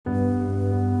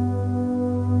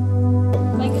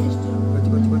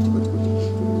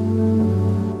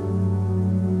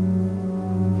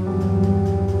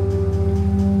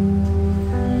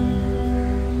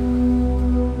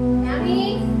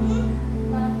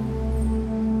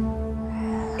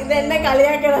ഇതെന്നെ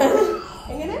കളിയാക്കണം.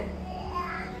 എങ്ങനെ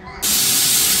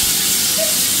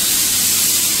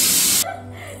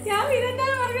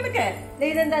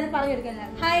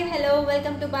hi hello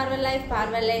welcome to പാർവൽ life.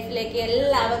 പാർവൽ ലൈഫിലേക്ക്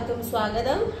എല്ലാവർക്കും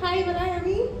സ്വാഗതം. ഹായ് പറ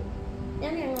യാമി.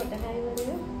 യാമി അങ്ങോട്ട് ഹായ്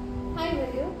പറയൂ. ഹായ്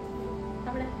പറയൂ.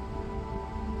 അവിടെ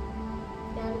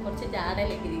ഞാൻ കുറച്ച്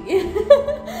ജാടയിലേക്ക് ഇരിക്കും.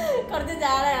 കുറച്ച്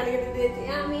ജാട കാണിക്കുന്നത് ചേച്ചി.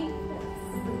 യാമി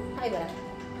ഹായ് പറ.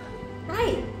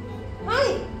 Hi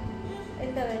hi.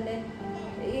 എന്താ വേണ്ടേ?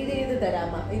 ഇത്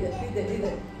തരാമ. ഇത് ഇത് ഇത്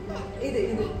ഇത്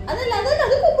ഇത് അതല്ല അതല്ല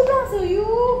അത് കൊമ്പ് ഗ്ലാസ്. അയ്യോ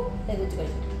കഴിച്ചു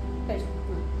കഴിച്ചു കഴിച്ചു.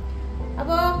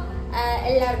 അപ്പോ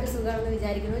എല്ലാവർക്കും സുഖമാണെന്ന്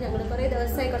വിചാരിക്കുന്നു. ഞങ്ങൾ കുറേ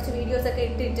ദിവസമായി കുറച്ച് വീഡിയോസ് ഒക്കെ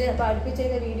ഇട്ടിട്ട് അപ്പോൾ അടുപ്പിച്ച്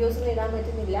ചെയ്ത വീഡിയോസൊന്നും ഇടാൻ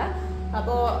പറ്റുന്നില്ല.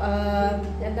 അപ്പോൾ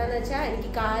എന്താണെന്ന് വെച്ചാൽ എനിക്ക്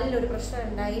കാലിലൊരു പ്രശ്നം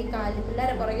ഉണ്ടായി. കാലിൽ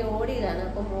പിള്ളേരെ പുറകെ ഓടിയതാണ്.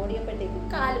 അപ്പം ഓടിയപ്പോഴത്തേക്കും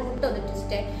കാല് മുട്ടൊന്ന്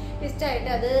ട്വിസ്റ്റായിട്ട്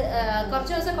അത്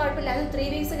കുറച്ച് ദിവസം കുഴപ്പമില്ല. അത് 3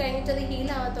 വീക്സ് കഴിഞ്ഞിട്ട് അത്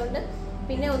ഹീലാവാത്തതുകൊണ്ട്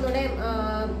പിന്നെ ഒന്നുകൂടെ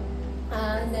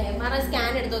മറ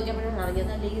സ്കാൻ എടുത്ത് നോക്കിയപ്പോഴാണ്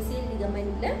അറിഞ്ഞത് ലേസിയൽ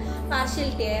ലിഗമെന്റിൽ പാർഷ്യൽ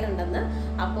ടെയർ ഉണ്ടെന്ന്.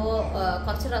 അപ്പോൾ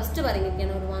കുറച്ച് റെസ്റ്റ്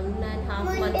പറഞ്ഞിരിക്കുകയാണ്. ഒരു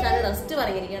 1.5 മന്ത്സാണ് റെസ്റ്റ്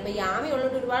പറഞ്ഞിരിക്കുന്നത്. അപ്പോൾ യാമി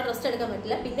ഉള്ളതുകൊണ്ട് ഒരുപാട് റെസ്റ്റ് എടുക്കാൻ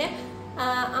പറ്റില്ല. പിന്നെ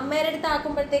അമ്മയുടെ അടുത്ത്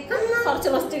ആക്കുമ്പോഴത്തേക്കും കുറച്ച്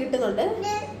റെസ്റ്റ് കിട്ടുന്നുണ്ട്.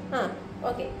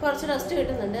 ഓക്കെ, കുറച്ച് റെസ്റ്റ്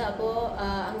കിട്ടുന്നുണ്ട്. അപ്പോൾ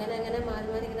അങ്ങനെ അങ്ങനെ മാറി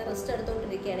മാറി ഇങ്ങനെ റെസ്റ്റ്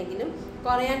എടുത്തുകൊണ്ടിരിക്കുകയാണെങ്കിലും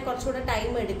കുറയാൻ കുറച്ചുകൂടെ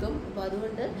ടൈം എടുക്കും. അപ്പോൾ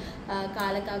അതുകൊണ്ട്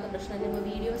കാലക്കാർക്ക് പ്രശ്നമില്ല. ഇപ്പോൾ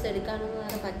വീഡിയോസ് എടുക്കാനൊന്നും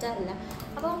അങ്ങനെ പറ്റാറില്ല.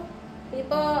 അപ്പോൾ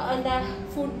ഇപ്പോൾ എന്താ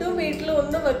ഫുഡും വീട്ടിലും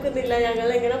ഒന്നും വെക്കുന്നില്ല.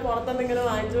 ഞങ്ങളിങ്ങനെ പുറത്തുനിന്ന് ഇങ്ങനെ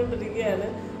വാങ്ങിച്ചുകൊണ്ടിരിക്കുകയാണ്.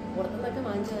 പുറത്തുനിന്നൊക്കെ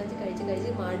കഴിച്ച്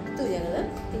മടുത്തു ഞങ്ങൾ.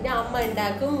 പിന്നെ അമ്മ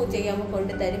ഉണ്ടാക്കും, ഉച്ചയ്ക്ക്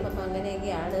കൊണ്ടുതരും. അപ്പോൾ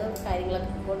അങ്ങനെയൊക്കെയാണ്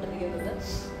കാര്യങ്ങളൊക്കെ കൊണ്ടിരിക്കുന്നത്.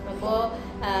 അപ്പോൾ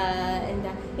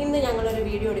എന്താ ഇന്ന് ഞങ്ങളൊരു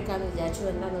വീഡിയോ എടുക്കാമെന്ന് വിചാരിച്ചു.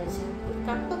 എന്താണെന്ന് വെച്ചാൽ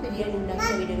കപ്പ ബിരിയാണി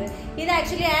ഉണ്ടാക്കുന്ന വീഡിയോ. ഇത്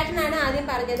ആക്ച്വലി ഏട്ടനാണ് ആദ്യം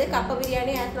പറഞ്ഞത്. കപ്പ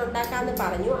ബിരിയാണി ഏട്ടൻ ഉണ്ടാക്കാമെന്ന്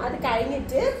പറഞ്ഞു. അത്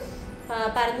കഴിഞ്ഞിട്ട്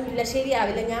പറഞ്ഞില്ല,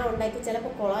 ശരിയാവില്ല, ഞാൻ ഉണ്ടാക്കി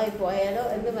ചിലപ്പോൾ കുളമായി പോയാലോ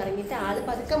എന്ന് പറഞ്ഞിട്ട് ആള്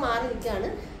പതുക്കെ മാറി നിൽക്കുകയാണ്.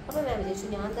 അപ്പോൾ ഞാൻ വിചാരിച്ചു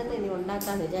ഞാൻ തന്നെ ഇനി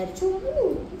ഉണ്ടാക്കാമെന്ന് വിചാരിച്ചു.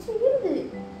 ചെയ്യരുത്.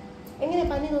 എങ്ങനെ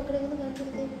പനി നോക്കണമെന്ന്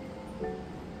കാണിച്ചെടുത്തേ.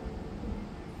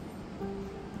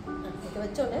 ഒക്കെ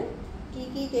വെച്ചോണ്ട്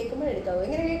കീ കേൾക്കുമ്പോഴെടുക്കാവോ?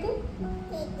 എങ്ങനെ കേൾക്കും?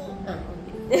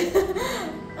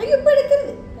 അയ്യോ ഇപ്പം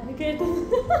എടുക്കരുത് കേട്ടു.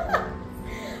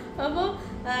 അപ്പോൾ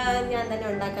ഞാൻ തന്നെ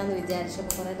ഉണ്ടാക്കാമെന്ന് വിചാരിച്ചു.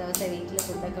 അപ്പോൾ കുറേ ദിവസം വീട്ടിൽ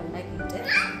ഫുഡൊക്കെ ഉണ്ടാക്കിയിട്ട്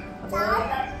അപ്പോൾ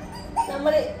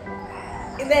നമ്മൾ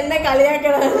ഇതെന്നെ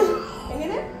കളിയാക്കണം.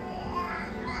 എങ്ങനെ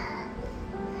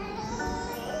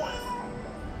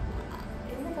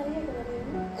എന്നെ കളിയാക്കണം?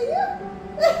 അയ്യോ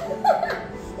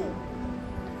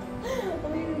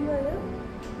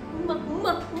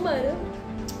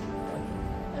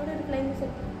അവിടെ ഒരു ഫ്ലൈങ്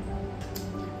സെറ്റ്.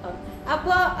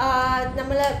 അപ്പോൾ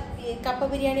നമ്മൾ കപ്പ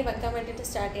ബിരിയാണി വെക്കാൻ വേണ്ടിയിട്ട്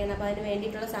സ്റ്റാർട്ട് ചെയ്യണം. അപ്പോൾ അതിന്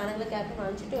വേണ്ടിയിട്ടുള്ള സാധനങ്ങളൊക്കെ ആദ്യം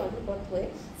വാങ്ങിച്ചിട്ട് വന്ന് പുറത്ത് പോയി.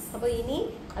 അപ്പോൾ ഇനി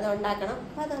അത് ഉണ്ടാക്കണം.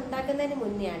 അപ്പോൾ അത് ഉണ്ടാക്കുന്നതിന്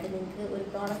മുന്നേ ആയിട്ട് നിങ്ങൾക്ക് ഒരു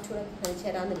പ്രോഡക്റ്റ് കൂടെ കാണിച്ചു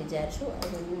തരാമെന്ന് വിചാരിച്ചു.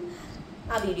 അതൊന്നും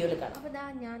ആ വീഡിയോയിൽ കാണാം. അപ്പോൾ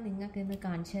ഞാൻ നിങ്ങൾക്ക് ഇന്ന്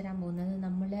കാണിച്ചു തരാൻ പോകുന്നത്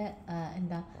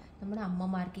നമ്മുടെ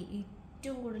അമ്മമാർക്ക്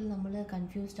ഏറ്റവും കൂടുതൽ നമ്മൾ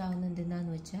കൺഫ്യൂസ്ഡ് ആവുന്നത്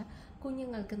എന്തെന്നാന്ന് വെച്ചാൽ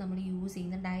കുഞ്ഞുങ്ങൾക്ക് നമ്മൾ യൂസ്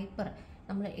ചെയ്യുന്ന ഡയപ്പർ.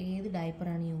 നമ്മൾ ഏത്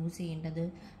ഡയപ്പറാണ് യൂസ് ചെയ്യേണ്ടത്,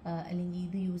 അല്ലെങ്കിൽ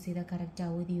ഇത് യൂസ് ചെയ്താൽ കറക്റ്റ്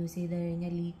ആവും, ഇത് യൂസ് ചെയ്ത്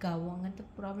കഴിഞ്ഞാൽ ലീക്ക് ആവും, അങ്ങനത്തെ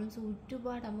പ്രോബ്ലംസ്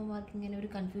ഒരുപാട് അമ്മമാർക്ക് ഇങ്ങനെ ഒരു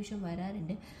കൺഫ്യൂഷൻ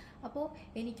വരാറുണ്ട്. അപ്പോൾ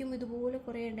എനിക്കും ഇതുപോലെ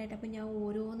കുറേ ഉണ്ടായിട്ട് അപ്പോൾ ഞാൻ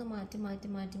ഓരോന്ന് മാറ്റി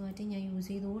ഞാൻ യൂസ്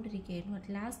ചെയ്തുകൊണ്ടിരിക്കുകയായിരുന്നു.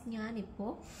 അറ്റ് ലാസ്റ്റ്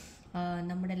ഞാനിപ്പോൾ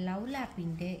നമ്മുടെ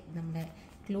LuvLapൻ്റെ നമ്മുടെ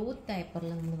ക്ലോത്ത് ഡയപ്പറിൽ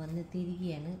നമ്മൾ വന്ന്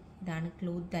തിരികെയാണ്. ഇതാണ്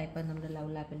ക്ലോത്ത് ഡയപ്പർ. നമ്മുടെ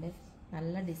LuvLapൻ്റെ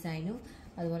നല്ല ഡിസൈനും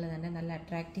അതുപോലെ തന്നെ നല്ല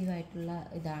അട്രാക്റ്റീവായിട്ടുള്ള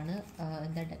ഇതാണ്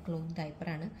ക്ലോത്ത്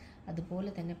ഡയപ്പറാണ്. അതുപോലെ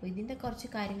തന്നെ ഇപ്പോൾ ഇതിൻ്റെ കുറച്ച്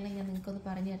കാര്യങ്ങൾ ഞാൻ നിങ്ങൾക്കൊന്ന്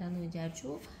പറഞ്ഞു തരാമെന്ന് വിചാരിച്ചു.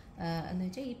 എന്ന്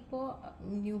വെച്ചാൽ ഇപ്പോൾ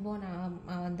ന്യൂ ബോൺ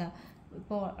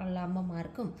ഇപ്പോൾ ഉള്ള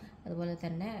അമ്മമാർക്കും അതുപോലെ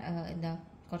തന്നെ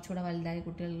കുറച്ചുകൂടെ വലുതായ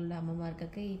കുട്ടികളുള്ള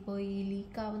അമ്മമാർക്കൊക്കെ ഇപ്പോൾ ഈ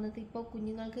ലീക്കാവുന്നത് ഇപ്പോൾ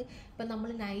കുഞ്ഞുങ്ങൾക്ക് ഇപ്പോൾ നമ്മൾ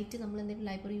നൈറ്റ് നമ്മൾ എന്തെങ്കിലും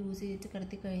ഡയപ്പർ യൂസ് ചെയ്തിട്ട്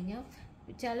കിടത്തി കഴിഞ്ഞാൽ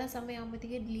ചില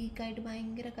സമയമാകുമ്പോഴത്തേക്ക് ലീക്കായിട്ട്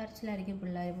ഭയങ്കര കരച്ചിലായിരിക്കും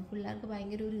പിള്ളേർ. അപ്പോൾ പിള്ളേർക്ക്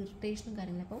ഭയങ്കര ഒരു ഇറിറ്റേഷനും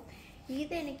കാര്യങ്ങളും. അപ്പോൾ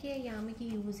ഇതെനിക്ക് യാമിക്ക്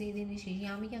യൂസ് ചെയ്തതിന് ശേഷം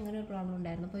യാമിക്ക് അങ്ങനെ ഒരു പ്രോബ്ലം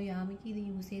ഉണ്ടായിരുന്നു. അപ്പോൾ യാമിക്ക് ഇത്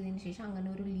യൂസ് ചെയ്തതിന് ശേഷം അങ്ങനെ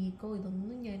ഒരു ലീക്കോ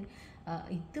ഇതൊന്നും ഞാൻ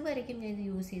ഇതുവരെയ്ക്കും ഞാൻ ഇത്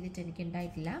യൂസ് ചെയ്തിട്ട് എനിക്ക്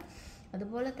ഉണ്ടായിട്ടില്ല.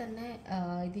 അതുപോലെ തന്നെ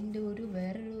ഇതിൻ്റെ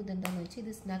വേറൊരു ഇതെന്താണെന്ന് വെച്ചാൽ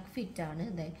ഇത് സ്നഗ് ഫിറ്റാണ്.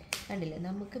 കണ്ടില്ലേ,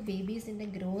 നമുക്ക് ബേബീസിൻ്റെ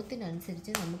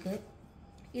ഗ്രോത്തിനനുസരിച്ച് നമുക്ക്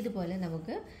ഇതുപോലെ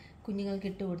നമുക്ക് കുഞ്ഞുങ്ങൾക്ക്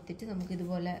ഇട്ട് കൊടുത്തിട്ട്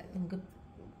നമുക്കിതുപോലെ നമുക്ക്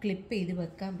ക്ലിപ്പ് ചെയ്ത്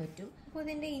വെക്കാൻ പറ്റും. അപ്പോൾ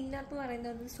ഇതിൻ്റെ ഇന്നർ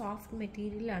പറയുന്നത് സോഫ്റ്റ്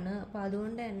മെറ്റീരിയലാണ്. അപ്പോൾ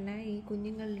അതുകൊണ്ട് തന്നെ ഈ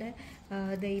കുഞ്ഞുങ്ങളുടെ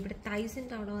ഇവിടെ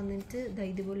തൈസിൻ്റെ അവിടെ വന്നിട്ട്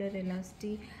ഇതുപോലെ ഒരു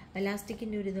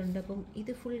എലാസ്റ്റിക്കിൻ്റെ ഒരു ഇതുണ്ട്. അപ്പം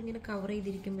ഇത് ഫുൾ ഇങ്ങനെ കവർ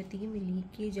ചെയ്തിരിക്കുമ്പോഴത്തേക്കും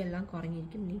ലീക്കേജ് എല്ലാം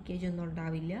കുറഞ്ഞിരിക്കും, ലീക്കേജ് ഒന്നും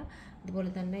ഉണ്ടാവില്ല. അതുപോലെ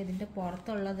തന്നെ ഇതിൻ്റെ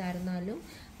പുറത്തുള്ളതായിരുന്നാലും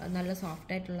നല്ല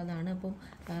സോഫ്റ്റായിട്ടുള്ളതാണ്. അപ്പം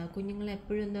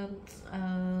കുഞ്ഞുങ്ങളെപ്പോഴും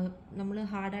നമ്മൾ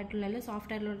ഹാർഡായിട്ടുള്ള അല്ല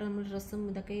സോഫ്റ്റായിട്ടുള്ള നമ്മൾ ഡ്രസ്സും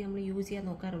ഇതൊക്കെ നമ്മൾ യൂസ് ചെയ്യാൻ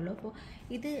നോക്കാറുള്ളൂ. അപ്പോൾ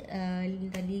ഇത്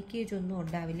ലീക്കേജ് ഒന്നും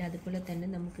ഉണ്ടാവില്ല. അതുപോലെ തന്നെ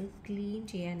നമുക്ക് ക്ലീൻ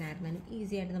ചെയ്യാനായിരുന്നാലും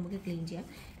ഈസി ആയിട്ട് നമുക്ക് ക്ലീൻ ചെയ്യാം.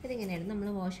 ഇതിങ്ങനെയാണ് നമ്മൾ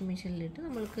വാഷിംഗ് മെഷീനിലിട്ട്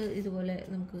നമ്മൾക്ക് ഇതുപോലെ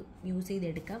നമുക്ക് യൂസ്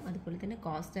ചെയ്തെടുക്കാം. അതുപോലെ തന്നെ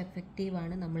കോസ്റ്റ്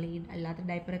എഫക്റ്റീവാണ്. നമ്മൾ ഈ അല്ലാത്ത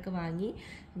ഡയപ്പറൊക്കെ വാങ്ങി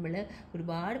നമ്മൾ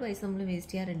ഒരുപാട് പൈസ നമ്മൾ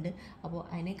വേസ്റ്റ് ചെയ്യാറുണ്ട്. അപ്പോൾ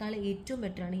അതിനേക്കാൾ ഏറ്റവും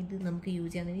ബെറ്ററാണ് ഇത് നമുക്ക്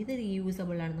യൂസ് ചെയ്യാൻ. ഇത്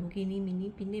റീയൂസബിൾ ആണ്. നമുക്ക്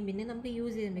ഇനിയും പിന്നെ നമുക്ക്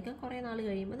യൂസ് ചെയ്തിട്ടുണ്ടെങ്കിൽ കുറേ നാൾ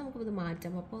കഴിയുമ്പോൾ നമുക്കത്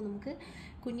മാറ്റാം. അപ്പോൾ നമുക്ക്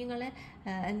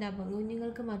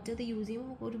കുഞ്ഞുങ്ങൾക്ക് മറ്റത് യൂസ്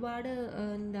ചെയ്യുമ്പോൾ ഒരുപാട്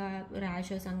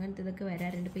റാഷസ് അങ്ങനത്തെ ഇതൊക്കെ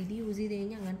വരാറുണ്ട്. അപ്പോൾ ഇത് യൂസ് ചെയ്ത്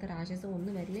കഴിഞ്ഞാൽ അങ്ങനത്തെ റാഷസ്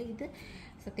ഒന്നും വരില്ല. ഇത്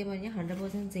സത്യം പറഞ്ഞാൽ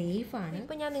 100% സേഫാണ്.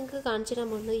 ഇപ്പോൾ ഞാൻ നിങ്ങൾക്ക് കാണിച്ചു തരാൻ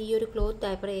പോകുന്നത് ഈ ഒരു ക്ലോത്ത്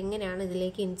ഡയപ്പർ എങ്ങനെയാണ്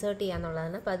ഇതിലേക്ക് ഇൻസേർട്ട്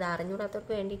ചെയ്യാന്നുള്ളതാണ്. അപ്പോൾ അത്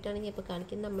അറിഞ്ഞൂടാത്തവർക്ക് വേണ്ടിയിട്ടാണ് ഞാൻ ഇപ്പോൾ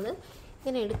കാണിക്കുന്നത്. നമ്മൾ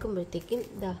ഇങ്ങനെ എടുക്കുമ്പോഴത്തേക്കും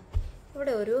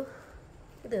ഇവിടെ ഒരു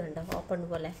ഇത് കണ്ടോ, ഓപ്പൺ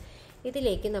പോലെ.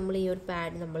 ഇതിലേക്ക് നമ്മൾ ഈ ഒരു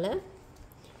പാഡ്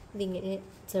ഇതിങ്ങനെ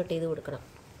ഇൻസേർട്ട് ചെയ്ത് കൊടുക്കണം.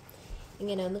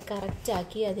 ഇങ്ങനെ ഒന്ന്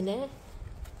കറക്റ്റാക്കി അതിനെ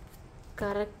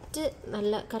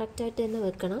നല്ല കറക്റ്റായിട്ട് തന്നെ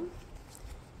വെക്കണം.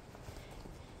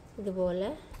 ഇതുപോലെ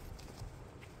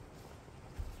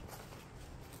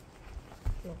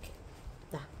ഓക്കെ,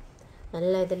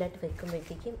 നല്ല ഇതിലായിട്ട്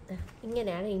വെക്കുമ്പോഴത്തേക്കും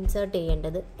ഇങ്ങനെയാണ് ഇൻസേർട്ട്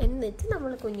ചെയ്യേണ്ടത്. എന്നിട്ട്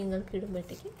നമ്മൾ കുഞ്ഞുങ്ങൾക്ക്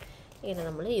ഇടുമ്പോഴത്തേക്കും ഇങ്ങനെ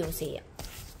നമ്മൾ യൂസ് ചെയ്യാം.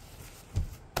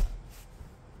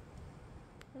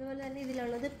 അതുപോലെ തന്നെ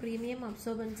ഇതിലുള്ളത് പ്രീമിയം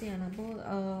അബ്സോർബൻസിയാണ്. അപ്പോൾ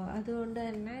അതുകൊണ്ട്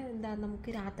തന്നെ നമുക്ക്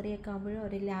രാത്രിയൊക്കെ ആകുമ്പോഴും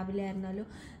ഒരു ലാബിലായിരുന്നാലും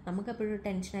നമുക്കെപ്പോഴും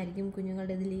ടെൻഷനായിരിക്കും,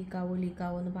 കുഞ്ഞുങ്ങളുടെ ഇത് ലീക്കാവോ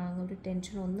എന്ന് പറയുന്ന ഒരു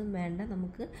ടെൻഷനൊന്നും വേണ്ട.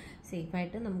 നമുക്ക്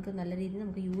സേഫായിട്ട് നമുക്ക് നല്ല രീതിയിൽ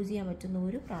നമുക്ക് യൂസ് ചെയ്യാൻ പറ്റുന്ന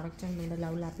ഒരു പ്രോഡക്റ്റാണ് നമ്മുടെ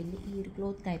LuvLapൻ്റെ ഈ ഒരു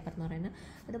ക്ലോത്ത് ഡയപ്പർ എന്ന് പറയുന്നത്.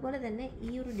 അതുപോലെ തന്നെ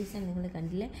ഈ ഒരു ഡിസൈൻ നിങ്ങൾ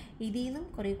കണ്ടില്ലേ, ഇതിൽ നിന്നും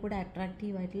കുറേ കൂടെ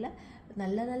അട്രാക്റ്റീവായിട്ടുള്ള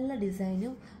നല്ല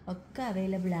ഡിസൈനും ഒക്കെ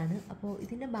അവൈലബിൾ ആണ്. അപ്പോൾ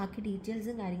ഇതിൻ്റെ ബാക്കി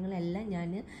ഡീറ്റെയിൽസും കാര്യങ്ങളെല്ലാം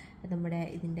ഞാൻ നമ്മുടെ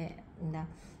ഇതിൻ്റെ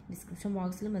ഡിസ്ക്രിപ്ഷൻ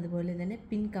ബോക്സിലും അതുപോലെ തന്നെ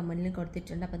പിൻ കമൻറ്റിലും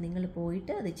കൊടുത്തിട്ടുണ്ട്. അപ്പോൾ നിങ്ങൾ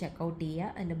പോയിട്ട് അത് ചെക്കൗട്ട്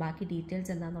ചെയ്യുക. അതിൻ്റെ ബാക്കി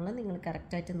ഡീറ്റെയിൽസ് എന്താണെന്നുള്ളത് നിങ്ങൾ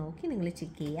കറക്റ്റായിട്ട് നോക്കി നിങ്ങൾ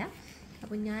ചെക്ക് ചെയ്യുക.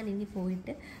 അപ്പോൾ ഞാൻ ഇനി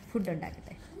പോയിട്ട് ഫുഡ്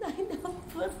ഉണ്ടാക്കട്ടെ.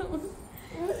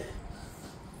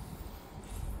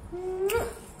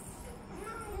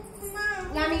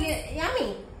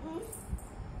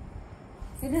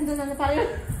 ഇതെന്താന്ന് പറയൂ,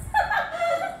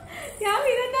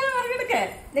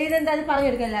 ഇതെന്താന്ന്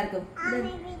പറഞ്ഞെടുക്കാം എല്ലാവർക്കും.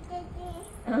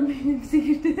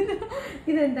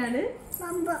 ഇതെന്താണ്?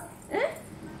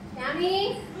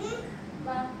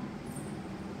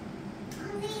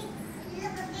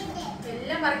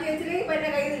 എല്ലാം പറക്കി വെച്ചിട്ട് എന്റെ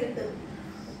കയ്യിൽ കിട്ടും.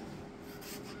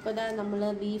 അപ്പൊ ഇതാ നമ്മള്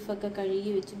ബീഫൊക്കെ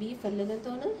കഴുകി വെച്ച്, ബീഫല്ല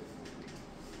ഇതെന്തോന്ന്,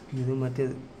 ഇത്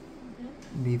മറ്റേത്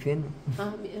ബീഫേന,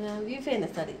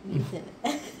 സോറി ബീഫേന.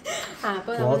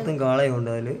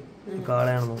 കാളയുണ്ട് അതില്,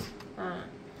 കാളയാണെന്നോ.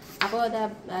 അപ്പോൾ അത്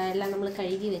എല്ലാം നമ്മൾ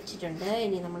കഴുകി വെച്ചിട്ടുണ്ട്.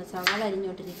 ഇനി നമ്മൾ സവാള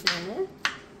അരിഞ്ഞോട്ടിരിക്കുകയാണ്.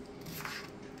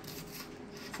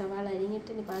 സവാള അരിഞ്ഞിട്ട്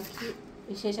ഇനി ബാക്കി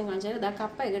വിശേഷം കാണിച്ചാൽ ഇതാ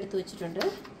കപ്പയൊക്കെ എടുത്ത് വെച്ചിട്ടുണ്ട്.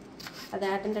 അത്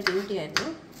ഏട്ടൻ്റെ ഡ്യൂട്ടി ആയിരുന്നു.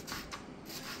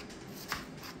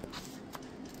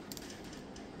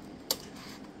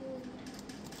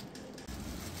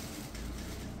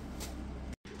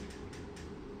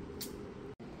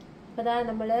 അപ്പോൾ അതാ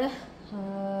നമ്മൾ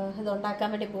ഇതുണ്ടാക്കാൻ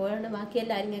വേണ്ടി പോയാണ്.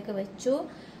 ബാക്കിയെല്ലാം അരിഞ്ഞൊക്കെ വെച്ചു.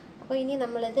 അപ്പോൾ ഇനി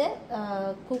നമ്മളിത്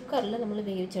കുക്കറിൽ നമ്മൾ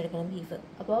വേവിച്ചെടുക്കണം ബീഫ്.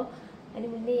 അപ്പോൾ അതിന്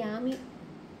മുന്നേ യാമി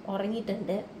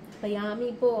ഉറങ്ങിയിട്ടുണ്ട്. അപ്പോൾ യാമി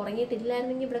ഇപ്പോൾ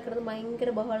ഉറങ്ങിയിട്ടില്ലായിരുന്നെങ്കിൽ ഇവിടെ കിടന്ന് ഭയങ്കര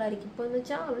ബഹളമായിരിക്കും. ഇപ്പോൾ എന്ന്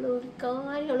വെച്ചാൽ അവൾ ഒരു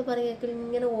കാര്യം അവൾ പറയുമെങ്കിൽ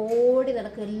ഇങ്ങനെ ഓടി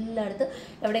നടക്കും എല്ലായിടത്തും,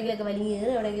 എവിടെയെങ്കിലുമൊക്കെ വലിയ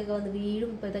എവിടെയെങ്കിലുമൊക്കെ വന്ന്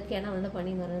വീഴും. ഇപ്പോൾ ഇതൊക്കെയാണ് അവളുടെ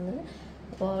പണി എന്ന് പറയുന്നത്.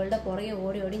 അപ്പോൾ അവളുടെ പുറകെ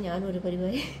ഓടി ഞാനും ഒരു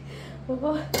പരിപാടി.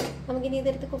 അപ്പോൾ നമുക്കിനി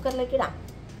ഇതെടുത്ത് കുക്കറിലേക്ക് ഇടാം.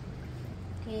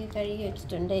 കഴുകി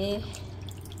വെച്ചിട്ടുണ്ട്.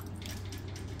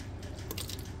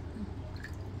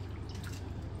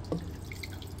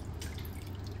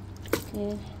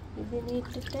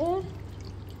 ഇതിലിട്ടിട്ട്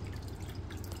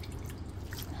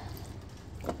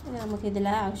നമുക്കിതിൽ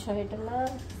ആവശ്യമായിട്ടുള്ള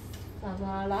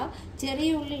സവാള,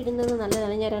 ചെറിയ ഉള്ളി ഇടുന്നത്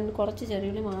നല്ലതാണ്. ഞാൻ കുറച്ച്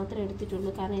ചെറിയ ഉള്ളി മാത്രമേ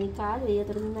എടുത്തിട്ടുള്ളൂ, കാരണം എനിക്ക് കാൽ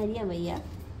വയ്യാത്തതൊന്നും അരിയാൻ വയ്യ.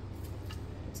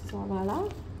 സവാള,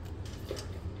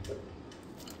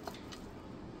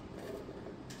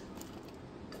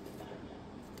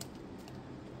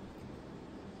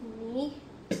 ഇനി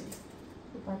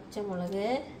പച്ചമുളക്,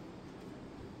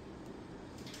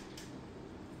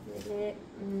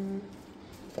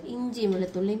 ഇഞ്ചി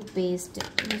വെളുത്തുള്ളി പേസ്റ്റ്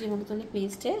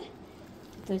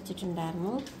എടുത്ത്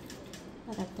വെച്ചിട്ടുണ്ടായിരുന്നു.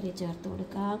 അതത്രയും ചേർത്ത്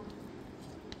കൊടുക്കാം.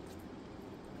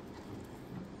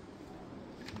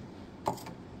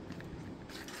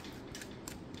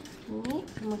 ഇനി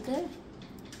നമുക്ക്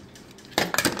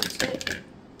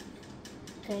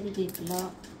കരിവേപ്പില,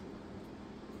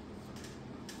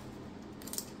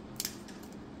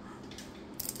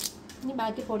 ഇനി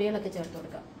ബാക്കി പൊടികളൊക്കെ ചേർത്ത്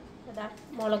കൊടുക്കാം. അതാ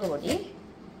മുളക് പൊടി,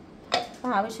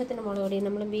 ആവശ്യത്തിന് മുളക് പൊടി,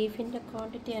 നമ്മൾ ബീഫിൻ്റെ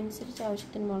ക്വാണ്ടിറ്റി അനുസരിച്ച്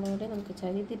ആവശ്യത്തിന് മുളക് പൊടി നമുക്ക്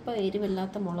ചേർക്കാം. ഇതിപ്പോൾ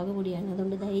എരിവില്ലാത്ത മുളക് പൊടിയാണ്,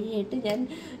 അതുകൊണ്ട് ധൈര്യമായിട്ട് ഞാൻ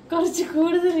കുറച്ച്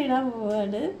കൂടുതൽ ഇടാൻ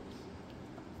പോവാണ്.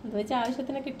 അത് വെച്ച്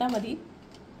ആവശ്യത്തിനൊക്കെ ഇട്ടാൽ മതി.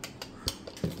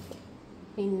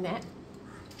 പിന്നെ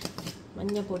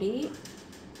മഞ്ഞൾപ്പൊടി,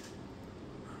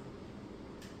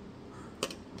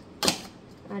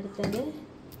 അടുത്തത്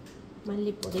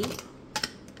മല്ലിപ്പൊടി.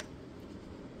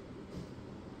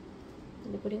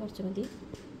 മല്ലിപ്പൊടി കുറച്ച് മതി.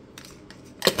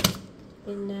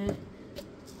 പിന്നെ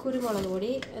കുരുമുളക്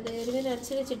പൊടി, അത്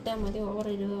എരിവിനനുസരിച്ച് ഇട്ടാൽ മതി, ഓവർ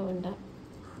എരിവ് വേണ്ട.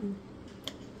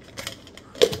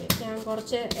 ഞാൻ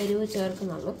കുറച്ച് എരിവ്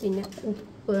ചേർക്കുന്നുള്ളൂ. പിന്നെ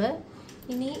ഉപ്പ്.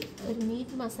 ഇനി ഒരു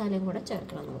മീറ്റ് മസാലയും കൂടെ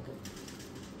ചേർക്കണം നമുക്ക്.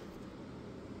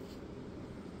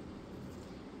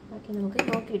 ബാക്കി നമുക്ക്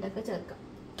നോക്കിയിട്ടൊക്കെ ചേർക്കാം.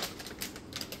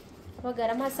 അപ്പോൾ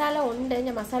ഗരം മസാല ഉണ്ട്,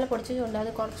 ഞാൻ മസാല പൊടിച്ചതുകൊണ്ട് അത്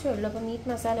കുറച്ചേ ഉള്ളൂ. അപ്പോൾ മീറ്റ്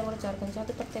മസാല കൂടെ ചേർക്കാം വെച്ചാൽ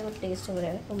അത് പ്രത്യേക ഒരു ടേസ്റ്റ്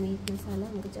കൂടെയാണ്. അപ്പോൾ മീറ്റ് മസാല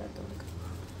നമുക്ക് ചേർത്ത് കൊടുക്കാം.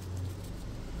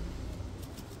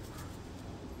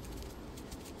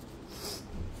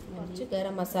 കുറച്ച്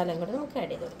ഗരം മസാലയും കൂടെ നമുക്ക്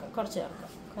ആഡ് ചെയ്ത് കൊടുക്കാം. കുറച്ച്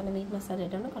ചേർക്കാം, കാരണം മീറ്റ് മസാല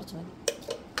ഇട്ടാണ് കുറച്ച് മതി.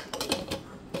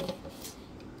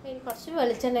 ഇനി കുറച്ച്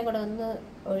വെളിച്ചെണ്ണ കൂടെ ഒന്ന്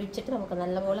ഒഴിച്ചിട്ട് നമുക്ക്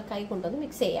നല്ലപോലെ കൈ കൊണ്ടൊന്ന്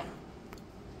മിക്സ് ചെയ്യാം.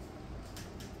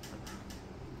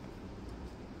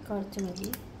 കുറച്ച് മതി.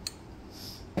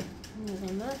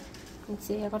 ഇതൊന്ന് മിക്സ്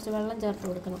ചെയ്യുക. കുറച്ച് വെള്ളം ചേർത്ത്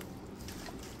കൊടുക്കണം.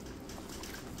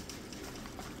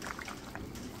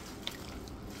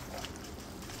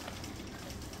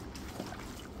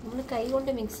 നമ്മൾ കൈ കൊണ്ട്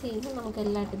മിക്സ് ചെയ്യുമ്പോൾ നമുക്ക്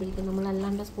എല്ലായിട്ടും പിടിക്കും.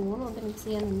 നമ്മളല്ലാണ്ട് സ്പൂൺ കൊണ്ട് മിക്സ്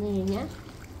ചെയ്യാൻ നിന്ന് കഴിഞ്ഞാൽ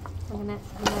അങ്ങനെ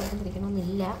എല്ലാവർക്കും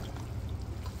പിടിക്കണമെന്നില്ല.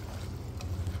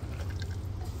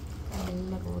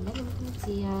 നല്ലപോലെ നമുക്ക് മിക്സ്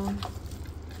ചെയ്യാം.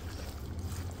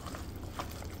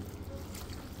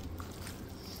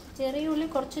 ചെറിയ ഉള്ളി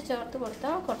കുറച്ച് ചേർത്ത്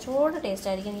കൊടുത്താൽ കുറച്ചുകൂടെ ടേസ്റ്റ്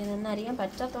ആയിരിക്കും. ഇതൊന്നും അറിയാൻ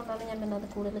പറ്റാത്തതുകൊണ്ടാണ് ഞാൻ പിന്നെ അത്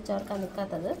കൂടുതൽ ചേർക്കാൻ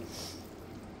നിൽക്കാത്തത്.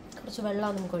 കുറച്ച്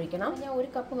വെള്ളം നമുക്ക് ഒഴിക്കണം. ഞാൻ 1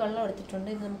 കപ്പ് വെള്ളം എടുത്തിട്ടുണ്ട്.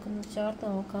 ഇത് നമുക്കൊന്ന് ചേർത്ത്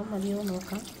നോക്കാം, മതിയോ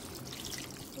നോക്കാം.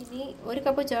 ഇനി 1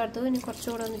 കപ്പ് ചേർത്തു. ഇനി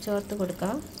കുറച്ചുകൂടെ ഒന്ന് ചേർത്ത്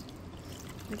കൊടുക്കാം.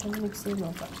 എന്നിട്ടൊന്ന് മിക്സ് ചെയ്ത്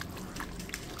നോക്കാം.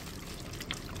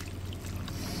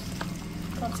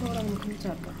 കുറച്ചുകൂടെ നമുക്കൊന്ന്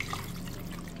ചേർക്കാം.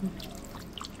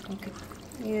 ഓക്കെ,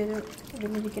 ഈ ഒരു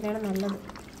ഇതിലിരിക്കലാണ് നല്ലത്.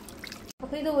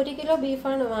 അപ്പോൾ ഇത് 1 കിലോ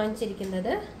ബീഫാണ്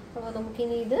വാങ്ങിച്ചിരിക്കുന്നത്. അപ്പോൾ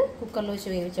നമുക്കിനി ഇത് കുക്കറിൽ വെച്ച്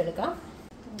വേവിച്ചെടുക്കാം.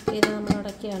 ഇത് നമ്മൾ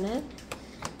അടയ്ക്കുകയാണ്.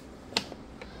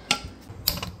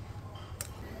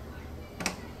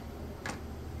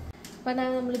 അപ്പോൾ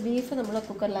നമ്മൾ ബീഫ് നമ്മൾ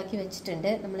കുക്കറിലാക്കി വെച്ചിട്ടുണ്ട്.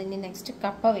 നമ്മളിനി നെക്സ്റ്റ്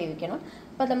കപ്പ വേവിക്കണം.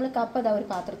 അപ്പോൾ നമ്മൾ കപ്പ ഇതാ ഒരു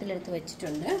പാത്രത്തിലെടുത്ത്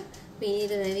വെച്ചിട്ടുണ്ട്. അപ്പോൾ ഇനി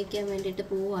ഇത് വേവിക്കാൻ വേണ്ടിയിട്ട്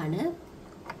പോവാണ്.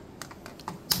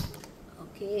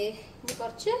 ഓക്കെ, ഇനി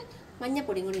കുറച്ച്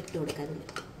മഞ്ഞപ്പൊടിയും കൂടി ഇട്ട് കൊടുക്കാം. അതിൽ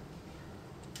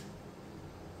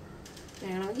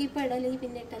വേണമെങ്കിൽ ഇപ്പോൾ ഇടാം, അല്ലെങ്കിൽ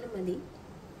പിന്നെ ഇട്ടാലും മതി.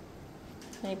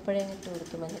 ഞാൻ ഇപ്പോഴേ ഇട്ട്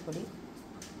കൊടുത്തു മഞ്ഞപ്പൊടി.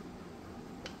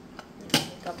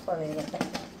 കപ്പ വേകട്ടെ.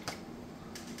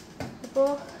 അപ്പോൾ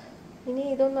ഇനി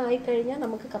ഇതൊന്നും ആയിക്കഴിഞ്ഞാൽ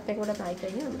നമുക്ക് കപ്പയും കൂടെ ഒന്ന്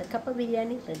ആയിക്കഴിഞ്ഞാൽ നമ്മുടെ കപ്പ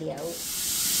ബിരിയാണി റെഡിയാവും.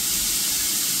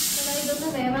 അതായത് ഇതൊന്ന്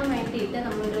വേവാൻ വേണ്ടിയിട്ട്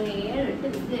നമ്മളൊരു 7-8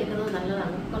 വിസിൽ കേൾക്കുന്നത്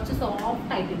നല്ലതാണ്. കുറച്ച്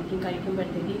സോഫ്റ്റ് ആയിട്ടിരിക്കും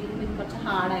കഴിക്കുമ്പോഴത്തേക്ക്. ഇത് കുറച്ച്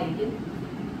ഹാർഡായിരിക്കും.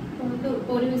 നമുക്ക്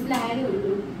ഇപ്പോൾ 1 വിസിൽ ആയതേ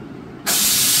ഉള്ളൂ.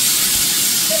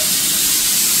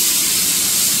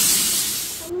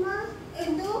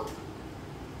 എന്തോ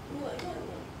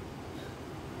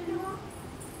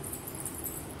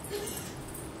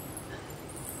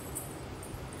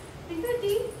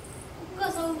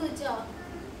സൗണ്ട് വെച്ചാ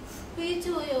പേച്ചു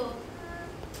പോയോ?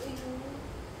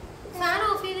 ഫാൻ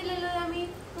ഓഫ് ചെയ്തില്ലല്ലോ രാമി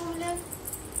റൂമില്.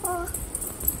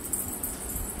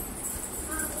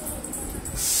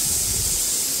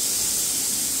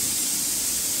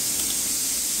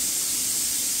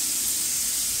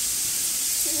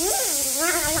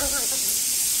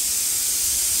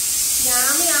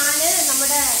 രാമിയാണ്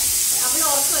നമ്മുടെ അവൾ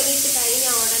ഉറക്കം എണീറ്റ് കഴിഞ്ഞ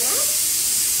ഉടനെ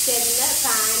ചെന്ന്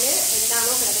ഫാന്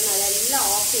എന്താണോ കിടക്കുന്നത് അതെല്ലാം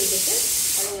ഓഫ് ചെയ്തിട്ട്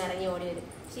അവൾ ഇറങ്ങി ഓടി വരും.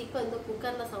 പക്ഷെ ഇപ്പൊ എന്തോ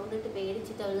കുക്കറിന്റെ സൗണ്ട് ഇട്ട്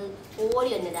പേടിച്ചിട്ട് അവള് ഓടി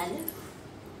വന്നതാണ്.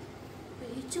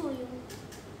 പേടിച്ചു പോയോ?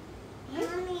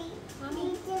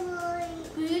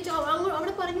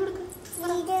 അവിടെ പറഞ്ഞു കൊടുക്ക.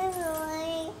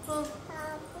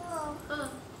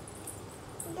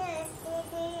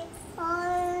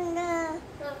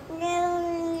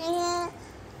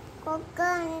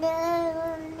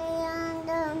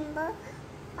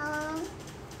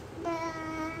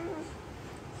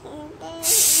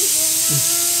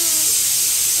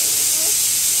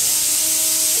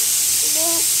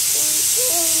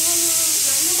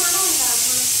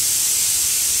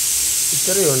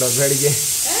 ഇത്രയുണ്ടോ പേടിക്കാൻ?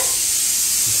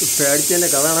 പേടിച്ചതിന്റെ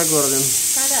കഥ കണക്ക് പറഞ്ഞു.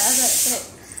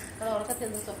 ഉറക്കത്തിൽ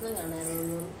എന്ത് സ്വപ്നം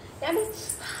കാണാനായിരുന്നു.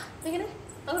 ഇങ്ങനെ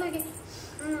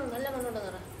അങ്ങനെ നല്ല മണ്ണോട്ട്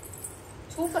നിറ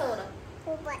സൂപ്പർ നിറ.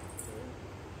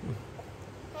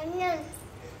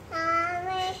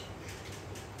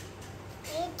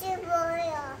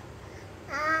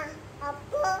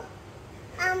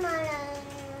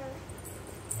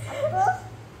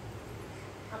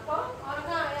 അപ്പൊ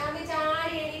ഉറങ്ങാൻ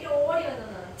ചാടി എണീറ്റ് ഓടി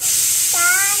വന്നത്.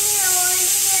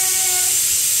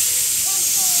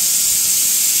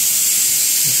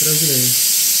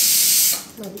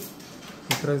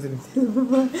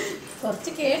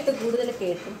 കുറച്ച് കേട്ടു, കൂടുതൽ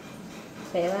കേട്ടു.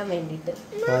 വേവാൻ വേണ്ടിയിട്ട്.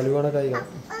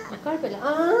 കുഴപ്പമില്ല.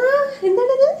 ആ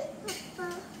എന്താണത്?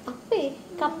 അപ്പേ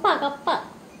കപ്പ കപ്പ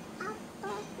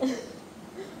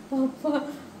കപ്പ.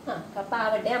 ആ കപ്പ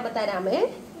ആവട്ടെ, അമ്മ തരാമേ.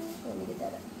 എനിക്ക്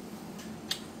തരാം.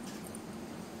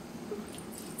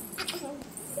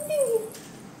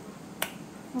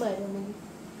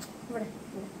 ഇവിടെ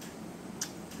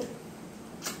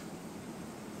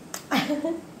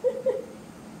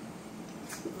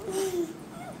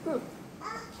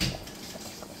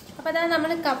അപ്പോൾ അതാ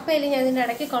നമ്മൾ കപ്പയിൽ ഞാൻ ഇതിൻ്റെ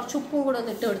ഇടയ്ക്ക് കുറച്ച് ഉപ്പും കൂടെ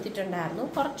ഒന്ന് ഇട്ട് കൊടുത്തിട്ടുണ്ടായിരുന്നു.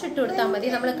 കുറച്ചിട്ട് കൊടുത്താൽ മതി.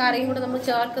 നമ്മൾ കറിയും കൂടെ നമ്മൾ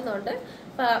ചേർക്കുന്നുണ്ട്.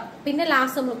 പിന്നെ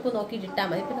ലാസ്റ്റ് നമ്മൾ ഉപ്പ് നോക്കിയിട്ട് ഇട്ടാൽ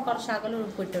മതി. പിന്നെ കുറച്ച് അകലും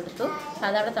ഉപ്പ് ഇട്ടെടുത്തു.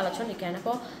 അതവിടെ തിളച്ചുകൊണ്ടിരിക്കുകയാണ്.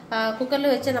 അപ്പോൾ കുക്കറിൽ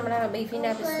വെച്ച് നമ്മുടെ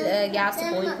ബീഫിൻ്റെ ഗ്യാസ്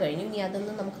പോയി കഴിഞ്ഞു. ഇനി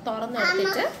അതൊന്ന് നമുക്ക്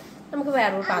തുറന്നെടുത്തിട്ട് നമുക്ക്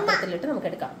വേറൊരു പാത്രത്തിലിട്ട് നമുക്ക്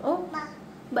എടുക്കാം. ഓ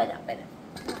വരാം വരാം.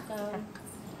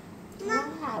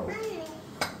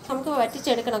 നമുക്ക്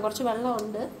വറ്റിച്ചെടുക്കണം. കുറച്ച്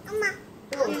വെള്ളമുണ്ട്.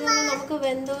 ഇതൊന്ന് നമുക്ക്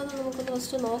വെന്തോന്ന് നമുക്ക്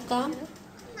ഫസ്റ്റ് നോക്കാം.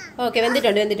 ഓക്കെ,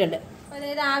 വെന്തിട്ടുണ്ട്.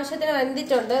 അതായത് ആവശ്യത്തിന്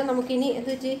വെന്തിട്ടുണ്ട്. നമുക്കിനി എന്ത്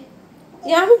വെച്ച്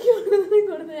യാമിക്ക്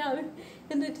കൊടുത്ത്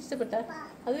എന്ത് വെച്ച് ഇഷ്ടപ്പെട്ട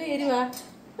അത് എരിവാ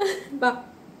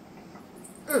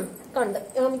കണ്ട്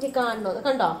യാമിക്ക് കണ്ടോ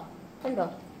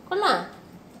കൊള്ളാം.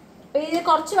 അപ്പൊ ഇത്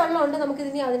കുറച്ച് വെള്ളമുണ്ട്.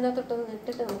 നമുക്കിതിനി അതിനകത്തൊട്ടൊന്ന്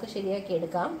ഇട്ടിട്ട് നമുക്ക് ശരിയാക്കി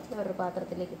എടുക്കാം. വേറൊരു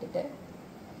പാത്രത്തിലേക്ക് ഇട്ടിട്ട്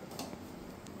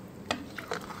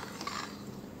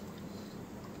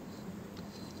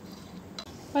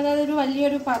അപ്പോൾ അതൊരു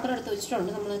വലിയൊരു പാത്രം എടുത്ത്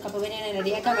വെച്ചിട്ടുണ്ട് നമ്മൾ കപ്പ ബിരിയാണി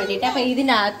റെഡിയാക്കാൻ വേണ്ടിയിട്ട്. അപ്പോൾ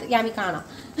ഇതിൻ്റെ അകത്ത് യാമി കാണാം.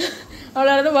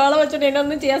 അവളത് വേളം വെച്ചിട്ട്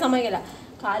എന്നൊന്നും ചെയ്യാൻ സമയമില്ല.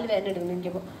 കാല് വേദനയെടുക്കുന്നു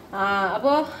എനിക്കിപ്പോൾ.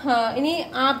 അപ്പോൾ ഇനി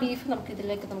ആ ബീഫ് നമുക്ക്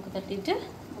ഇതിലേക്ക് നമുക്ക് തട്ടിയിട്ട്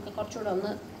നമുക്ക് കുറച്ചുകൂടെ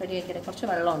ഒന്ന് റെഡിയാക്കി എടുക്കാം. കുറച്ച്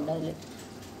വെള്ളമുണ്ട് അതിൽ.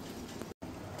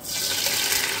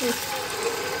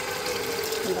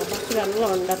 കുറച്ച്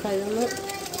വെള്ളമുണ്ട്. അപ്പോൾ അതൊന്ന്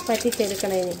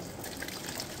പറ്റിച്ചെടുക്കണേ.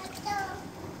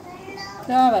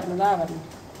 ഇതാ വരണം.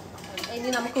 ഇനി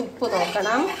നമുക്ക് ഉപ്പ്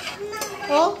നോക്കണം.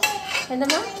 ഓ എന്താ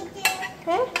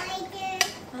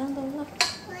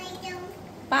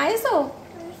പായസോ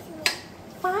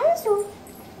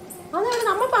അതാണ്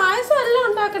നമ്മൾ പായസം എല്ലാം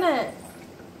ഉണ്ടാക്കണേ.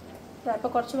 ഇപ്പൊ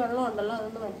കുറച്ച് വെള്ളം ഉണ്ടല്ലോ,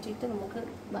 അതൊന്ന് വറ്റിയിട്ട് നമുക്ക്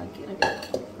ബാക്കി റെഡി.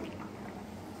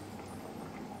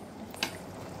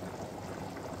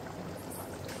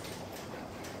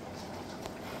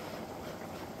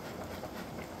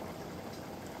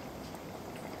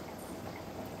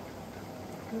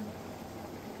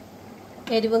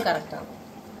 എരിവും കറക്റ്റാണ്.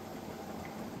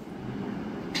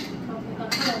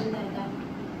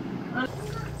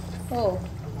 ഓ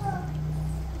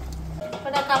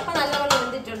അപ്പോൾ കപ്പ നല്ലവണ്ണം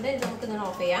വെന്തിട്ടുണ്ട്. ഇത് നമുക്ക് ഇങ്ങനെ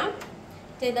ഓഫ് ചെയ്യാം.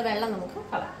 ചെയ്ത വെള്ളം നമുക്ക്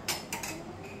കളയാം.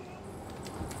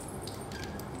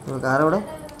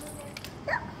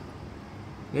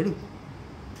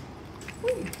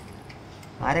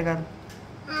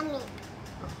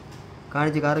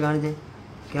 കാണിച്ചേ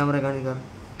ക്യാമറ കാണിച്ച് കാർ.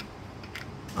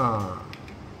 ആ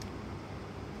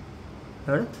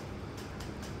എവിടെ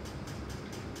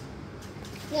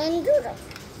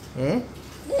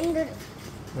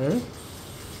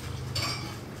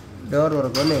ഡോർ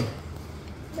തുറക്കും അല്ലേ?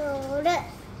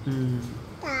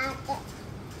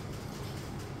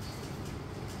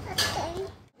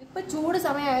 ഇപ്പൊ ചൂട്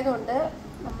സമയമായതുകൊണ്ട്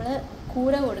നമ്മൾ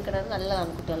കൂര കൊടുക്കുന്നത്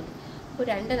നല്ലതാണ് കുട്ടികൾക്ക്. അപ്പോൾ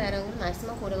 2 നേരം കൂടി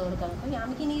മാക്സിമം കൂര കൊടുക്കാം. അപ്പോൾ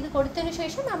യാമിക്ക് ഇനി ഇത് കൊടുത്തതിന്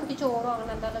ശേഷം നമുക്ക് ചോറോ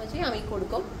അങ്ങനെ എന്താണെന്ന് വെച്ചാൽ യാമിക്ക്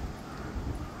കൊടുക്കും.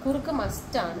 കുറുക്ക്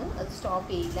മസ്റ്റാണ്, അത്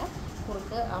സ്റ്റോപ്പ് ചെയ്യില്ല.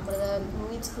 കുറുക്ക് അമൃത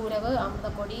മീൻസ് കൂരവ്,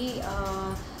 അമൃതപ്പൊടി,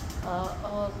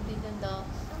 പിന്നെന്താ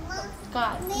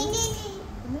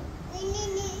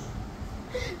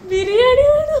ബിരിയാണി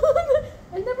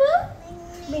എന്താ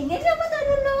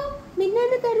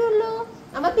തരുമല്ലോ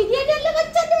അമ്മ. ബിരിയാണി അല്ല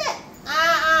വെച്ചത്.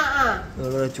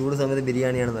 ചൂട് സമയത്ത്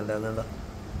ബിരിയാണിയാണ് നല്ലത്.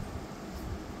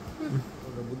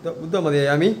 ബുദ്ധ മതിയാ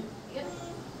യാമി?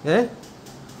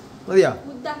 മതിയാ?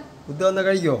 ബുദ്ധ വന്നാ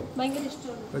കഴിക്കോ?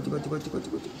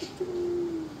 കൊച്ചു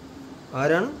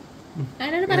ആരാണ്?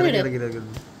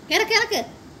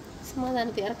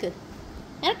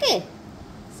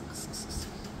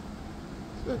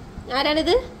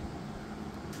 ആരാണിത്?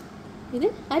 ഇത്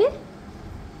ആര്?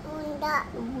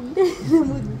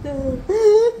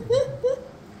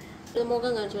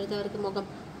 മുഖം കാണിച്ചു കൊടുത്ത അവർക്ക് മുഖം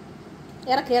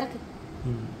ഇറക്ക്.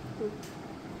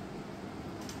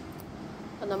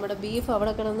 നമ്മുടെ ബീഫ്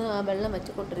അവിടെ കിടന്ന് ആ വെള്ളം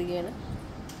വെച്ചുകൊണ്ടിരിക്കുകയാണ്.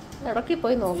 ഇടയ്ക്ക്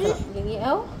പോയി നോക്കണം. ഇല്ലെങ്കിൽ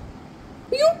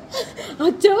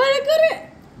അച്ഛ വഴക്കറ്.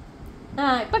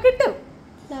 ഇപ്പൊ കിട്ടും.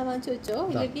 വാങ്ങിച്ചു വെച്ചോ.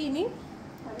 ഇല്ലെങ്കിൽ ഇനി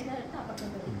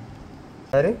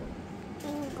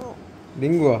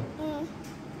ഡിങ്കുവാ?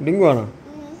 ഡിങ്കുവാണോ?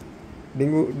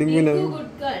 Dinku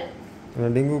good girl.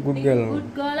 Dinku good girl ആണോ?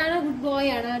 ഗുഡ് ഗേൾ ആണോ ഗുഡ് ബോയ്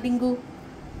ആണോ? ഡിങ്കു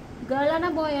ഗേൾ ആണോ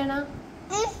ബോയ് ആണോ?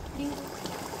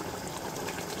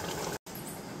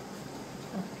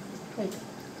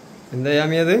 എന്താ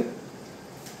യാമി അത്?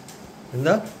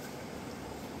 എന്താണ്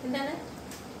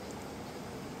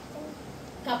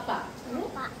കപ്പ.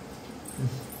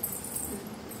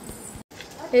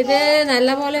 ഇത്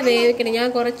നല്ലപോലെ വേവിക്കണം. ഞാൻ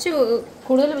കുറച്ച്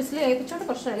കൂടുതൽ വിസിൽ വേവിച്ചോണ്ട്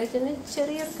പ്രശ്നമില്ല. ഇതിന്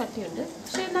ചെറിയൊരു കട്ടിയുണ്ട്,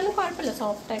 പക്ഷെ എന്നാലും കുഴപ്പമില്ല,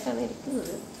 സോഫ്റ്റായിട്ടാണ്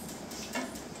ഇരിക്കുന്നത്.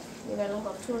 ഈ വെള്ളം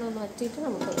കുറച്ചുകൂടെ ഒന്ന് വറ്റിയിട്ട്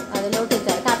നമുക്ക് അതിലോട്ട്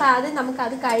ചേർക്കാം. അപ്പം അത് നമുക്ക്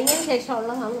അത് കഴിഞ്ഞതിന്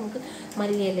ശേഷമുള്ളതാണ് നമുക്ക്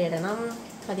മല്ലിയില ഇടണം.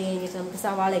 അത് കഴിഞ്ഞിട്ട് നമുക്ക്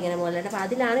സവാള ഇങ്ങനെ പോലെ ഇടണം. അപ്പം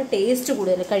അതിലാണ് ടേസ്റ്റ്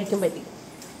കൂടുതൽ കഴിക്കുമ്പോഴത്തേക്കും.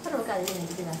 അപ്പം നമുക്ക് അതിന്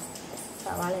വേണ്ടിയിട്ട്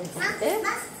സവാള എടുത്തിട്ട്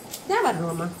ഞാൻ പറഞ്ഞു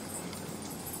അമ്മ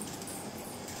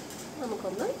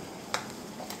നമുക്കൊന്ന്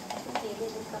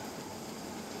ചെയ്തെടുക്കാം.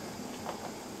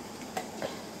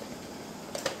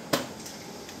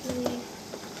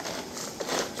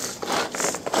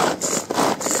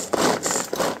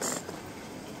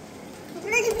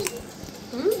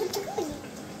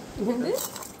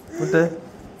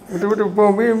 Ute,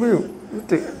 bom, viu.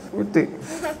 Ute.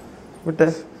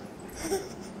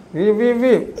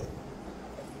 Viu.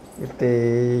 Ute,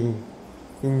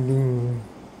 ding.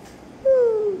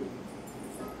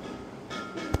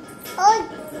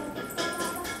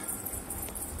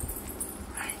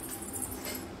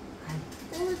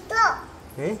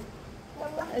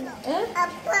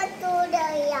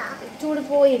 ചൂട്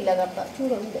പോയില്ല കപ്പ,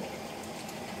 ചൂടുണ്ട്.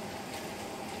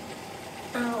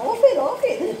 ഓഫ്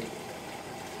ചെയ്ത്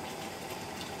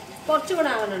കുറച്ചുകൂടെ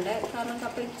ആവാനുണ്ട്, കാരണം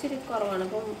കപ്പ ഇച്ചിരി കുറവാണ്.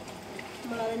 അപ്പം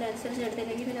നമ്മൾ അതിനനുസരിച്ച്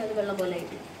എടുത്തില്ലെങ്കിൽ പിന്നെ അത് വെള്ളം പോലെ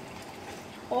ആയിരിക്കും.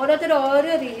 ഓരോരുത്തരും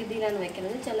ഓരോ രീതിയിലാണ്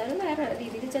വെക്കുന്നത്. ചിലർ വേറെ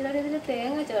രീതിയിൽ, ചിലർ ഇതിൽ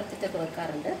തേങ്ങ ചേർത്തിട്ടൊക്കെ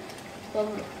വെക്കാറുണ്ട്. അപ്പം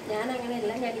ഞാൻ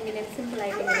അങ്ങനെയല്ല, ഞാനിങ്ങനെ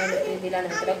സിമ്പിളായിട്ട് ഇങ്ങനെ രീതിയിലാണ്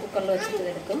വെക്കുന്നത്. കുക്കറിൽ വെച്ചിട്ട്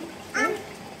എടുക്കും.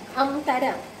 അമ്മ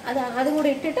തരാം, അതും കൂടെ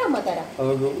ഇട്ടിട്ട് അമ്മ തരാം.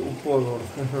 ഉപ്പ്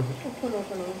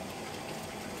നോക്കണോ?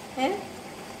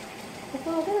 ഉപ്പ്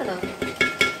നോക്കണോ?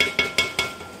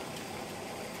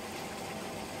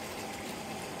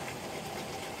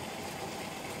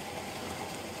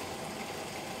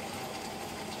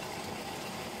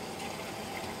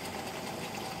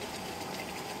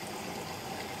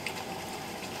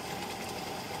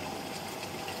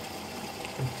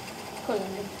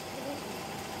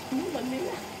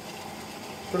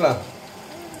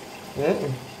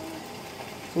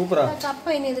 സൂപ്പറാ. കപ്പ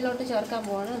ഇനി ഇതിലോട്ട് ചേർക്കാൻ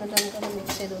പോവാണ്. എന്നിട്ട് നമുക്കത്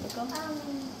മിക്സ് ചെയ്ത് കൊടുക്കാം.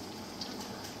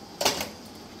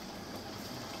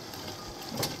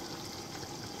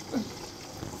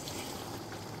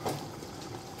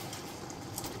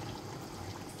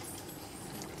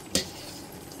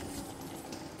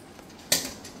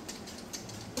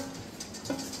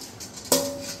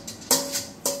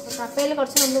 കപ്പയിൽ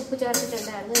കുറച്ച് നമ്മൾ ഉപ്പ്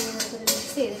ചേർത്തിട്ടുണ്ടായിരുന്നു. ഇനി നമുക്കൊരു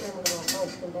മിക്സ് ചെയ്തിട്ട് നമുക്ക് നോക്കാം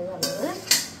ഉപ്പുണ്ടെന്ന് പറഞ്ഞത്.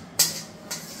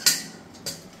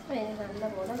 അതിന്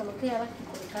നല്ലപോലെ നമുക്ക് ഇളക്കി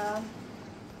കൊടുക്കാം.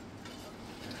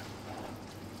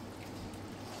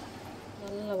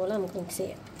 നല്ലപോലെ നമുക്ക് മിക്സ്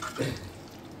ചെയ്യാം.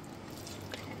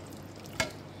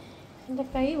 എൻ്റെ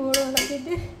കൈ മുഴുവൻ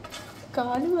ഇളക്കിയിട്ട്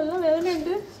കാലും നല്ല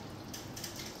വേദനയുണ്ട്.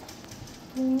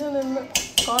 നിന്ന്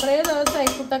കുറേ ദിവസമായി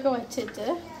ഫുഡൊക്കെ വച്ചിട്ട്.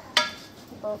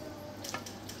 അപ്പോൾ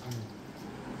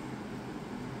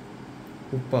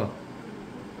ഉപ്പാ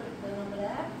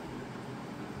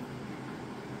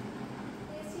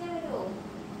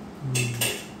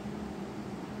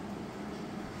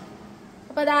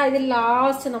അപ്പോൾ അതാ ഇതിൽ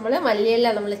ലാസ്റ്റ് നമ്മൾ മല്ലിയില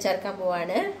നമ്മൾ ചേർക്കാൻ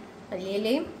പോവാണ്.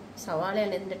 മല്ലിയിലയും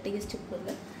സവാളയാണ് ഇതിൻ്റെ ടേസ്റ്റ്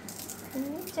കൂടുതൽ.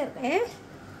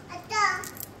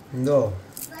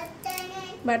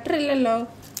 ബട്ടർ ഇല്ലല്ലോ,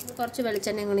 കുറച്ച്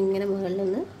വെളിച്ചെണ്ണയും കൂടി ഇങ്ങനെ മുകളിൽ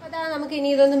നിന്ന്. അതാ നമുക്ക് ഇനി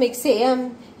ഇതൊന്ന് മിക്സ് ചെയ്യാം.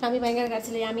 യാമി ഭയങ്കര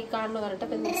കരച്ചില്ല, യാമി കാണണമെന്ന് പറഞ്ഞിട്ട്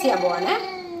അപ്പം മിക്സ് ചെയ്യാൻ പോവാണ്.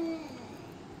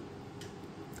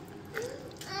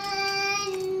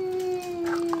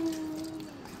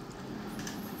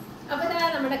 അപ്പോൾ ഇതാ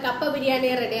നമ്മുടെ കപ്പ ബിരിയാണി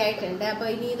റെഡി ആയിട്ടുണ്ട്. അപ്പോൾ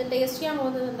ഇനി ഇത് ടേസ്റ്റ് ചെയ്യാൻ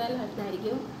പോകുന്നത് എന്തായാലും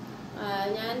അതായിരിക്കും.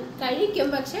 ഞാൻ കഴിക്കും,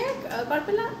 പക്ഷേ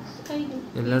കുഴപ്പമില്ല, കഴിക്കും.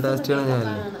 എല്ലാ ടേസ്റ്റുകളും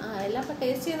എല്ലാം ഇപ്പം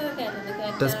ടേസ്റ്റ് ചെയ്യുന്നതൊക്കെ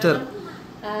ടെസ്റ്റർ.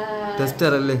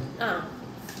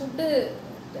 ഫുഡ്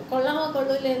കൊള്ളാമോ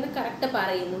കൊള്ളൂല എന്ന് കറക്റ്റ്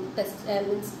പറയുന്നു.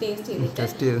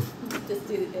 ടേസ്റ്റ്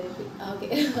ചെയ്തിട്ട്. ഓക്കെ,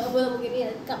 അപ്പോൾ നമുക്കിനി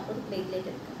അത് കപ്പ പ്ലേറ്റിലേക്ക്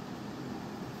എടുക്കാം.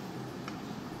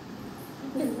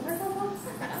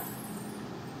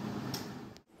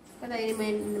 അപ്പം അതിന്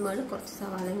മേളിൽ കുറച്ച്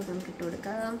സവാളയും കൂടെ നമുക്ക് ഇട്ട്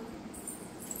കൊടുക്കാം.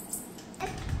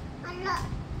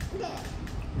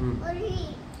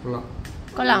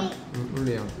 കൊള്ളാം,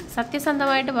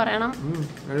 സത്യസന്ധമായിട്ട് പറയണം.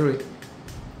 അടിപൊളി.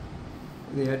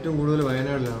 ഇത് ഏറ്റവും കൂടുതൽ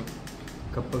വയനാട്ടിലാണ്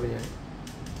കപ്പ ബിരിയാണി.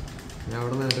 ഞാൻ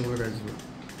അവിടെ നിന്ന് ഏറ്റവും കൂടുതൽ കഴിച്ചിട്ടുള്ളൂ.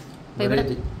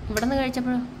 ഇവിടെ നിന്ന്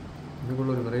കഴിച്ചപ്പോഴോ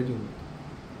ഇതിനുള്ളൊരു വെറൈറ്റി ഉണ്ട്.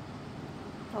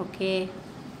 ഓക്കെ,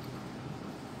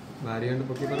 ഭാര്യ കൊണ്ട്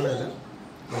പൊക്കി പറഞ്ഞതല്ല.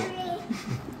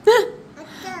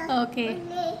 ഓക്കെ.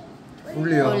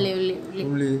 ഉള്ളിയോ?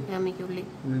 ഉള്ളി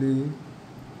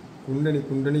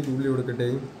കുണ്ടണിക്ക് ഉള്ളി കൊടുക്കട്ടെ.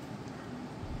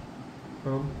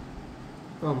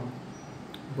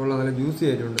 അപ്പോൾ നല്ല ജ്യൂസി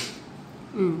ആയിട്ടുണ്ട്.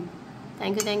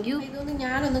 Thank you. ഇതൊന്ന്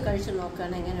ഞാനൊന്ന് കഴിച്ചു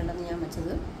നോക്കുകയാണ് എങ്ങനെയുണ്ടെന്ന് ഞാൻ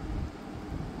വെച്ചത്.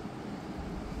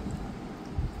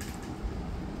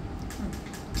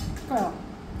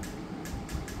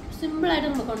 സിമ്പിളായിട്ട്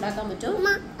നമുക്ക് ഉണ്ടാക്കാൻ പറ്റും.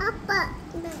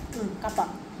 കപ്പ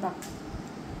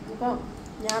അപ്പോൾ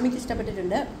ഞാമിക്ക്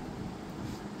ഇഷ്ടപ്പെട്ടിട്ടുണ്ട്.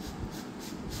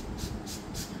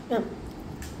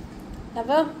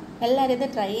 അപ്പോൾ എല്ലാവരും ഇത്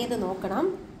ട്രൈ ചെയ്ത് നോക്കണം.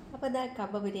 അപ്പോൾ ഇതാ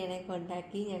കപ്പ ബിരിയാണിയൊക്കെ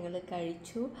ഉണ്ടാക്കി ഞങ്ങൾ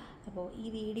കഴിച്ചു. അപ്പോൾ ഈ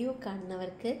വീഡിയോ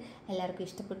കാണുന്നവർക്ക് എല്ലാവർക്കും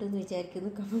ഇഷ്ടപ്പെട്ടു എന്ന് വിചാരിക്കുന്നു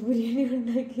കപ്പ ബിരിയാണി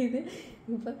ഉണ്ടാക്കിയത്.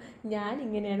 ഇപ്പോൾ ഞാൻ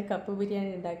ഇങ്ങനെയാണ് കപ്പ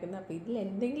ബിരിയാണി ഉണ്ടാക്കുന്നത്. അപ്പോൾ ഇതിൽ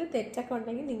എന്തെങ്കിലും തെറ്റൊക്കെ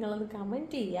ഉണ്ടെങ്കിൽ നിങ്ങളൊന്ന്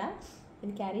കമൻറ്റ് ചെയ്യുക.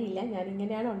 എനിക്കറിയില്ല,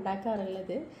 ഞാനിങ്ങനെയാണ്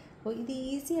ഉണ്ടാക്കാറുള്ളത്. അപ്പോൾ ഇത്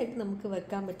ഈസി ആയിട്ട് നമുക്ക്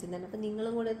വെക്കാൻ പറ്റുന്നതാണ്. അപ്പോൾ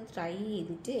നിങ്ങളും കൂടെ ഒന്ന് ട്രൈ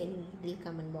ചെയ്തിട്ട് ഇതിൽ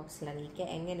കമൻറ്റ് ബോക്സിൽ അറിയിക്കുക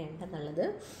എങ്ങനെയുണ്ടെന്നുള്ളത്.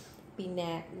 പിന്നെ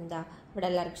എന്താ, ഇവിടെ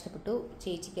എല്ലാവർക്കും ഇഷ്ടപ്പെട്ടു.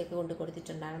 ചേച്ചിക്കൊക്കെ കൊണ്ട്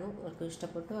കൊടുത്തിട്ടുണ്ടായിരുന്നു, അവർക്കും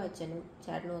ഇഷ്ടപ്പെട്ടു. അച്ഛനും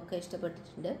ചേട്ടനും ഒക്കെ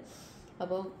ഇഷ്ടപ്പെട്ടിട്ടുണ്ട്.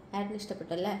 അപ്പോൾ ആരും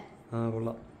ഇഷ്ടപ്പെട്ടല്ലേ?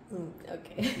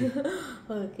 Okay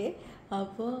okay.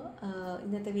 അപ്പോൾ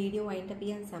ഇന്നത്തെ വീഡിയോ വൈൻഡപ്പ്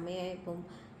ചെയ്യാൻ സമയമായപ്പം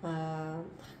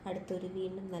അടുത്തൊരു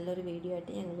വീണ്ടും നല്ലൊരു വീഡിയോ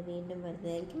ആയിട്ട് ഞങ്ങൾ വീണ്ടും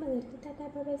വരുന്നതായിരിക്കും. അതുവരെ tata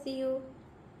bye bye, see you.